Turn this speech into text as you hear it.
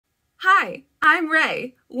Hi, I'm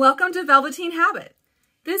Ray. Welcome to Velveteen Habit.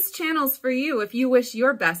 This channel's for you if you wish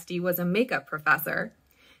your bestie was a makeup professor.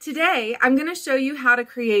 Today, I'm going to show you how to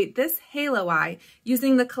create this halo eye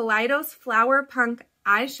using the Kaleidos Flower Punk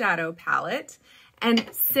Eyeshadow Palette and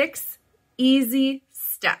 6 easy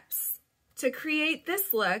steps. To create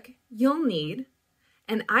this look, you'll need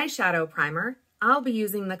an eyeshadow primer. I'll be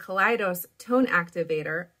using the Kaleidos Tone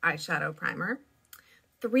Activator eyeshadow primer,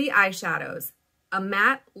 3 eyeshadows, a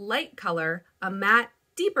matte light color, a matte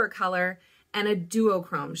deeper color, and a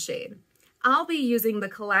duochrome shade. I'll be using the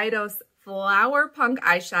Kaleidos Flower Punk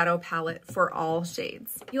Eyeshadow Palette for all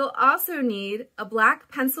shades. You'll also need a black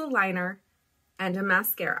pencil liner and a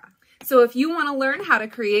mascara. So if you want to learn how to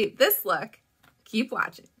create this look, keep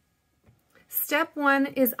watching. Step 1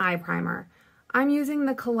 is eye primer. I'm using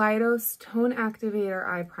the Kaleidos Tone Activator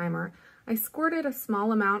eye primer. I squirted a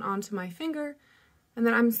small amount onto my finger, and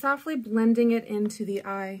then I'm softly blending it into the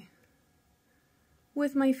eye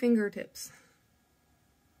with my fingertips.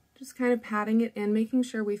 Just kind of patting it in, making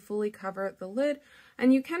sure we fully cover the lid,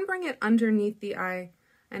 and you can bring it underneath the eye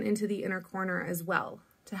and into the inner corner as well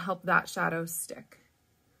to help that shadow stick.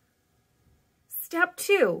 Step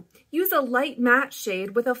 2, use a light matte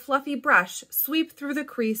shade with a fluffy brush, sweep through the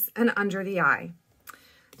crease and under the eye.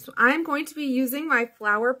 So I'm going to be using my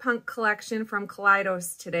Flower Punk collection from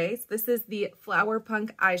Kaleidos today. So this is the Flower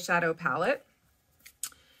Punk Eyeshadow Palette.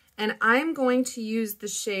 And I'm going to use the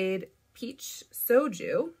shade Peach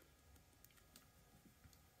Soju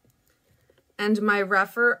and my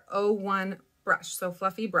Rephr 01 brush, so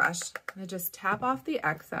fluffy brush. I'm going to just tap off the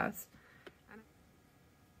excess.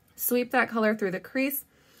 Sweep that color through the crease.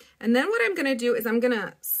 And then what I'm going to do is I'm going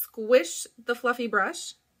to squish the fluffy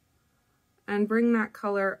brush and bring that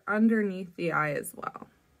color underneath the eye as well.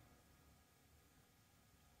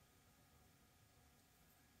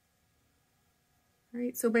 All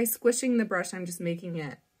right, so by squishing the brush, I'm just making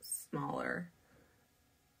it smaller.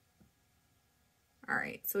 All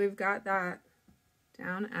right, so we've got that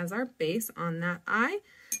down as our base on that eye.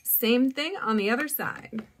 Same thing on the other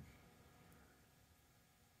side.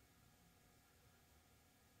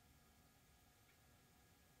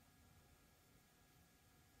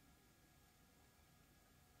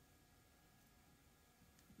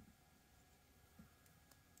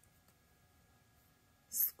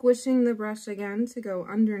 Squishing the brush again to go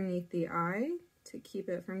underneath the eye to keep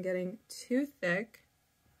it from getting too thick.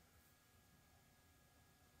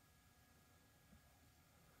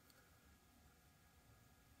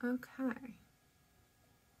 Okay.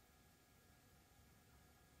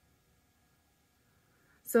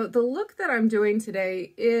 So the look that I'm doing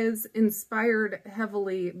today is inspired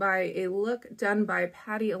heavily by a look done by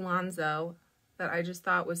Patty Alonso that I just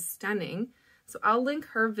thought was stunning. So I'll link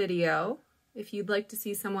her video if you'd like to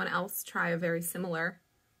see someone else try a very similar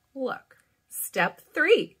look. Step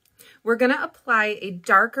 3, we're going to apply a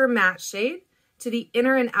darker matte shade to the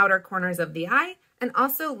inner and outer corners of the eye and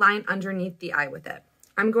also line underneath the eye with it.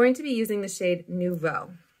 I'm going to be using the shade Nouveau.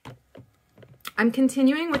 I'm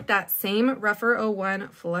continuing with that same Rephr 01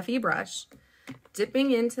 fluffy brush,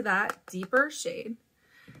 dipping into that deeper shade,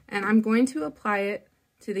 and I'm going to apply it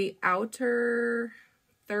to the outer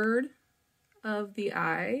third of the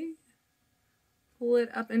eye. Pull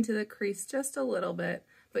it up into the crease just a little bit,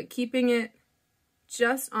 but keeping it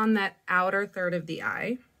just on that outer third of the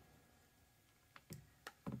eye.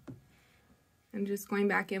 And just going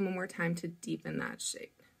back in one more time to deepen that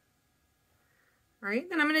shape. All right,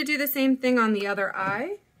 then I'm going to do the same thing on the other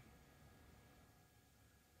eye.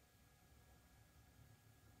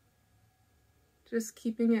 Just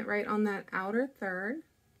keeping it right on that outer third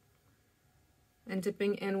and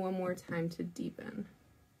dipping in one more time to deepen.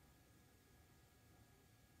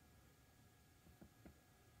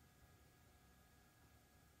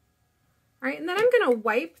 All right, and then I'm going to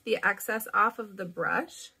wipe the excess off of the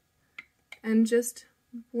brush and just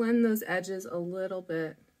blend those edges a little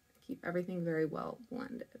bit. Keep everything very well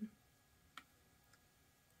blended.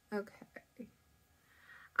 Okay.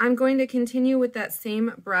 I'm going to continue with that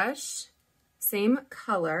same brush, same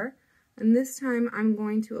color, and this time I'm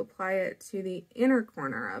going to apply it to the inner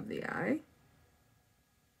corner of the eye,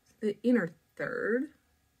 the inner third.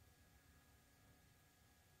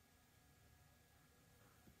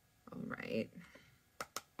 All right.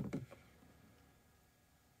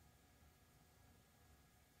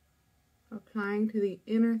 Applying to the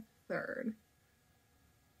inner third.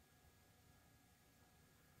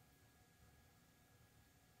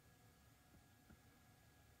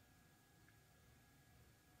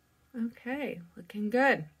 Okay, looking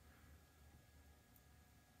good.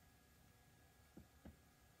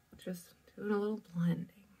 Just doing a little blending.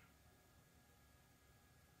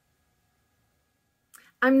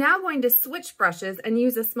 I'm now going to switch brushes and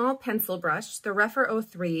use a small pencil brush, the Rephr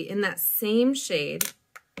 03, in that same shade,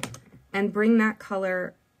 and bring that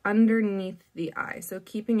color underneath the eye. So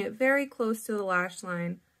keeping it very close to the lash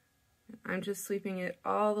line, I'm just sweeping it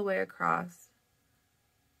all the way across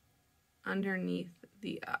underneath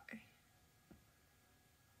the eye.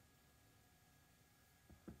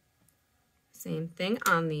 Same thing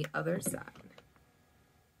on the other side.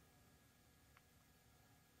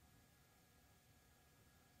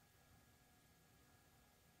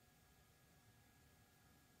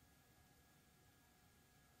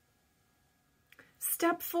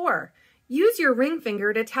 Step 4, use your ring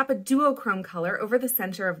finger to tap a duochrome color over the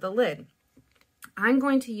center of the lid. I'm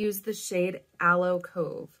going to use the shade Aloe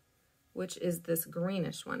Cove, which is this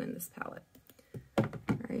greenish one in this palette.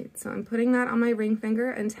 All right, so I'm putting that on my ring finger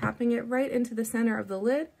and tapping it right into the center of the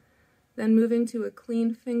lid, then moving to a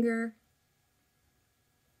clean finger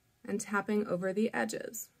and tapping over the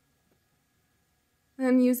edges.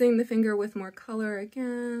 Then using the finger with more color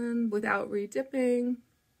again, without redipping,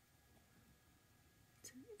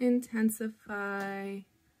 intensify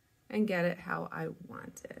and get it how I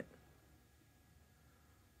want it.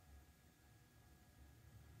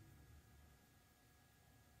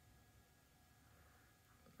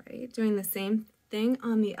 Right, doing the same thing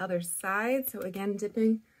on the other side. So again,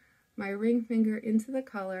 dipping my ring finger into the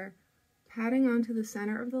color, patting onto the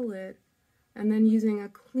center of the lid, and then using a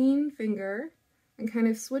clean finger and kind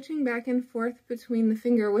of switching back and forth between the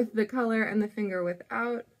finger with the color and the finger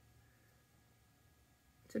without,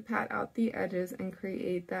 to pat out the edges and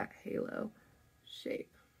create that halo shape.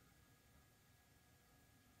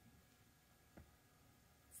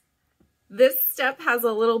 This step has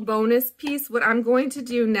a little bonus piece. What I'm going to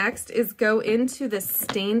do next is go into the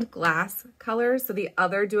stained glass color, so the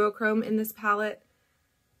other duochrome in this palette,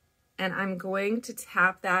 and I'm going to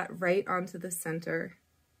tap that right onto the center.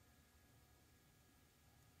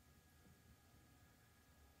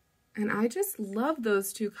 And I just love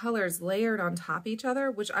those two colors layered on top of each other,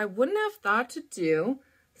 which I wouldn't have thought to do.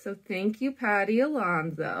 So thank you, Patty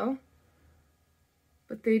Alonso.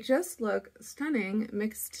 But they just look stunning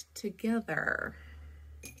mixed together.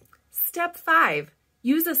 Step 5,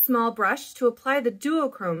 use a small brush to apply the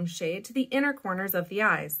duochrome shade to the inner corners of the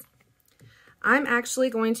eyes. I'm actually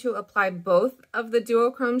going to apply both of the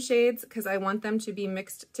duochrome shades because I want them to be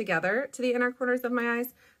mixed together to the inner corners of my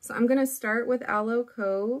eyes. So I'm going to start with Aloe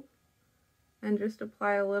Cove and just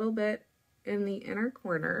apply a little bit in the inner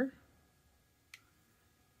corner.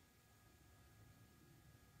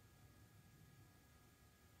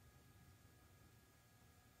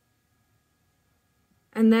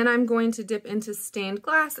 And then I'm going to dip into stained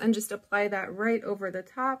glass and just apply that right over the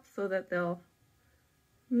top so that they'll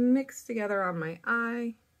mix together on my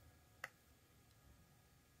eye.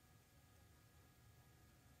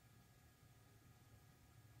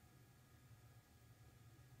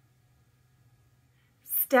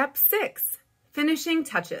 Step 6, finishing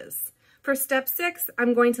touches. For step 6,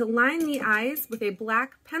 I'm going to line the eyes with a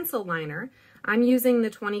black pencil liner. I'm using the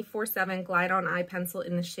 24/7 Glide On Eye Pencil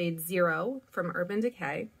in the shade 0 from Urban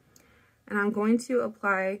Decay. And I'm going to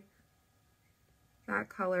apply that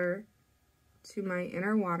color to my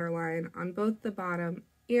inner waterline on both the bottom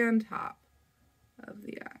and top of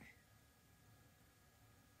the eye.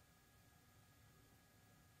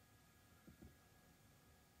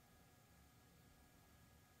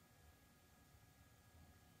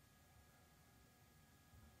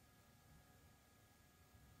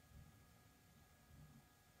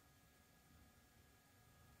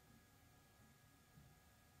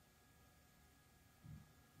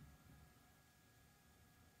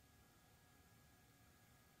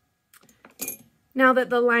 Now that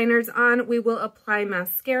the liner's on, we will apply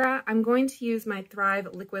mascara. I'm going to use my Thrive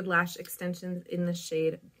Liquid Lash Extensions in the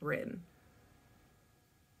shade Brynn.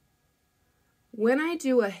 When I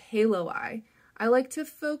do a halo eye, I like to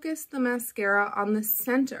focus the mascara on the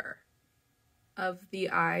center of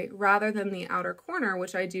the eye rather than the outer corner,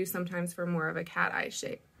 which I do sometimes for more of a cat eye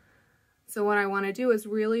shape. So what I want to do is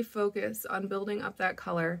really focus on building up that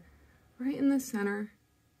color right in the center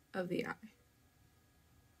of the eye.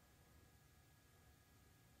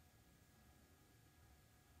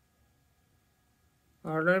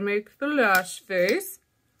 Gotta make the lash face.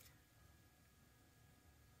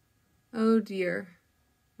 Oh dear,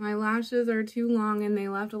 my lashes are too long and they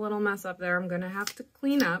left a little mess up there. I'm gonna have to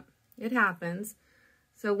clean up. It happens.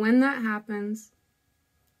 So when that happens,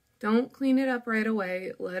 don't clean it up right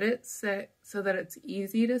away. Let it sit so that it's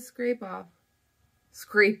easy to scrape off.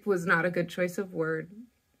 Scrape was not a good choice of word.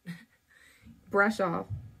 Brush off.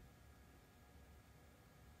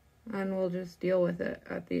 And we'll just deal with it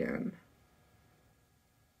at the end.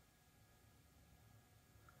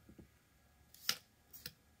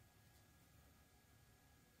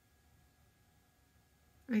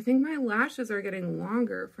 I think my lashes are getting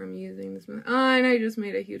longer from using this. Oh, and I just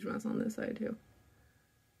made a huge mess on this side too.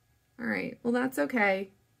 All right, well, that's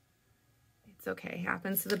okay. It's okay,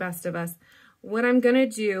 happens to the best of us. What I'm gonna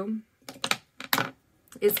do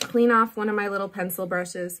is clean off one of my little pencil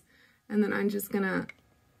brushes, and then I'm just gonna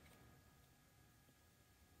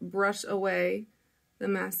brush away the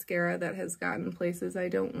mascara that has gotten places I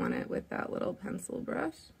don't want it with that little pencil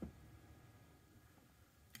brush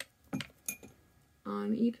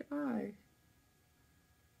on each eye.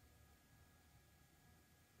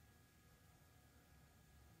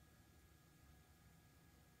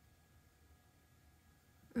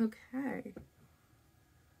 Okay.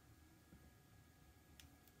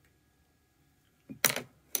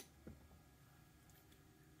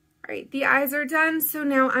 All right, the eyes are done, so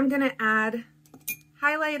now I'm gonna add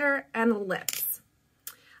highlighter and lips.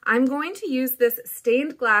 I'm going to use this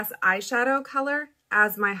stained glass eyeshadow color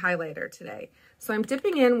as my highlighter today. So I'm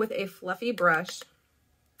dipping in with a fluffy brush,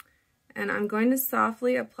 and I'm going to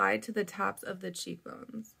softly apply to the tops of the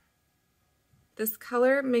cheekbones. This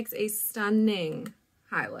color makes a stunning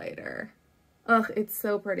highlighter. Ugh, it's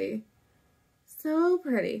so pretty. So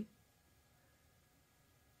pretty.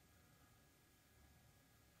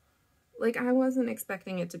 Like, I wasn't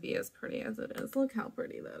expecting it to be as pretty as it is. Look how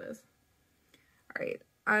pretty that is. All right,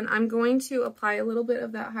 and I'm going to apply a little bit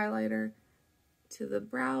of that highlighter to the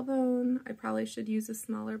brow bone. I probably should use a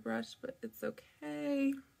smaller brush, but it's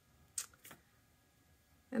okay.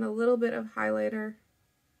 And a little bit of highlighter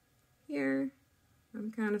here.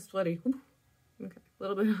 I'm kind of sweaty. Okay, a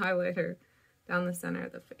little bit of highlighter down the center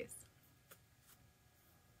of the face.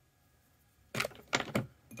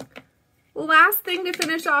 Last thing to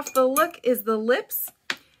finish off the look is the lips.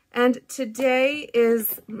 And today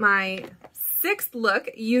is my 6th look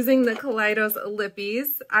using the Kaleidos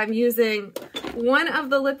lippies. I'm using one of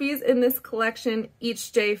the lippies in this collection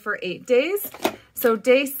each day for 8 days. So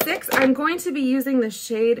day 6, I'm going to be using the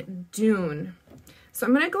shade Dune. So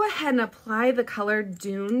I'm going to go ahead and apply the color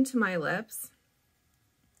Dune to my lips.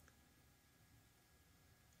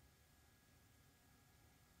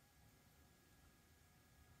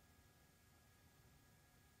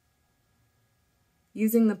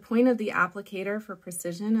 Using the point of the applicator for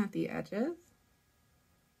precision at the edges.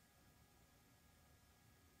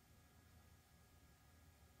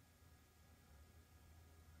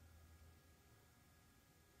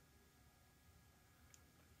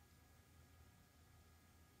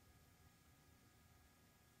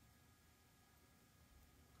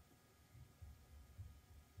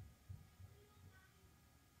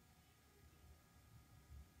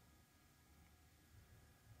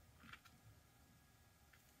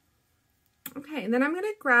 Okay, and then I'm going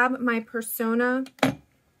to grab my Persona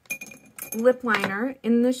lip liner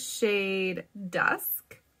in the shade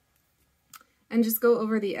Dusk and just go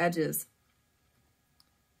over the edges.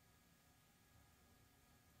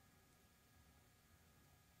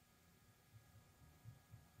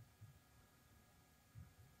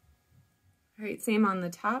 All right, same on the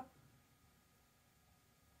top.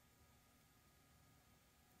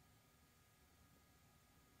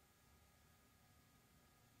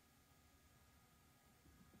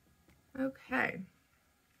 Okay.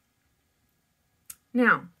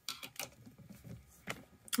 Now,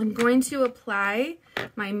 I'm going to apply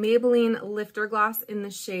my Maybelline Lifter Gloss in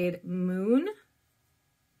the shade Moon.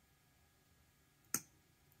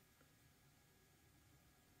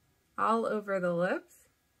 All over the lips.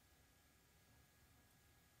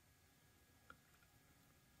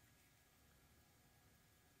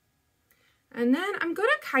 And then I'm going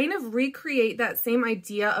to kind of recreate that same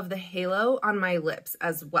idea of the halo on my lips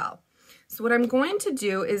as well. So what I'm going to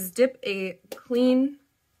do is dip a clean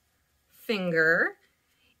finger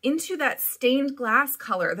into that stained glass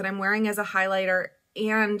color that I'm wearing as a highlighter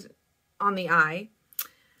and on the eye.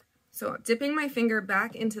 So dipping my finger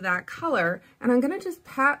back into that color, and I'm going to just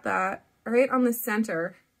pat that right on the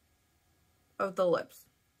center of the lips.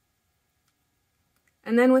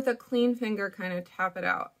 And then with a clean finger, kind of tap it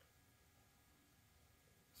out.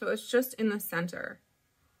 So it's just in the center.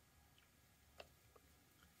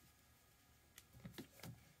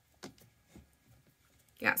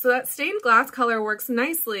 Yeah, so that stained glass color works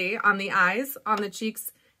nicely on the eyes, on the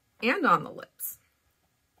cheeks, and on the lips.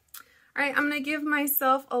 All right, I'm going to give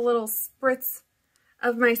myself a little spritz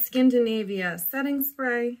of my Skindinavia setting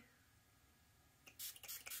spray.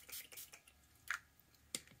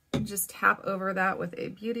 And just tap over that with a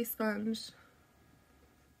beauty sponge.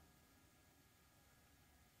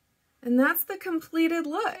 And that's the completed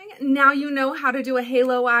look. Now you know how to do a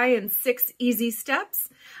halo eye in 6 easy steps.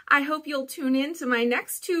 I hope you'll tune in to my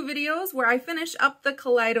next 2 videos where I finish up the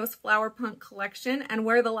Kaleidos Flower Punk Collection and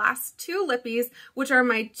wear the last 2 lippies, which are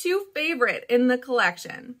my 2 favorite in the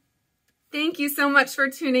collection. Thank you so much for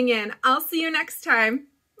tuning in. I'll see you next time.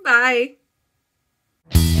 Bye.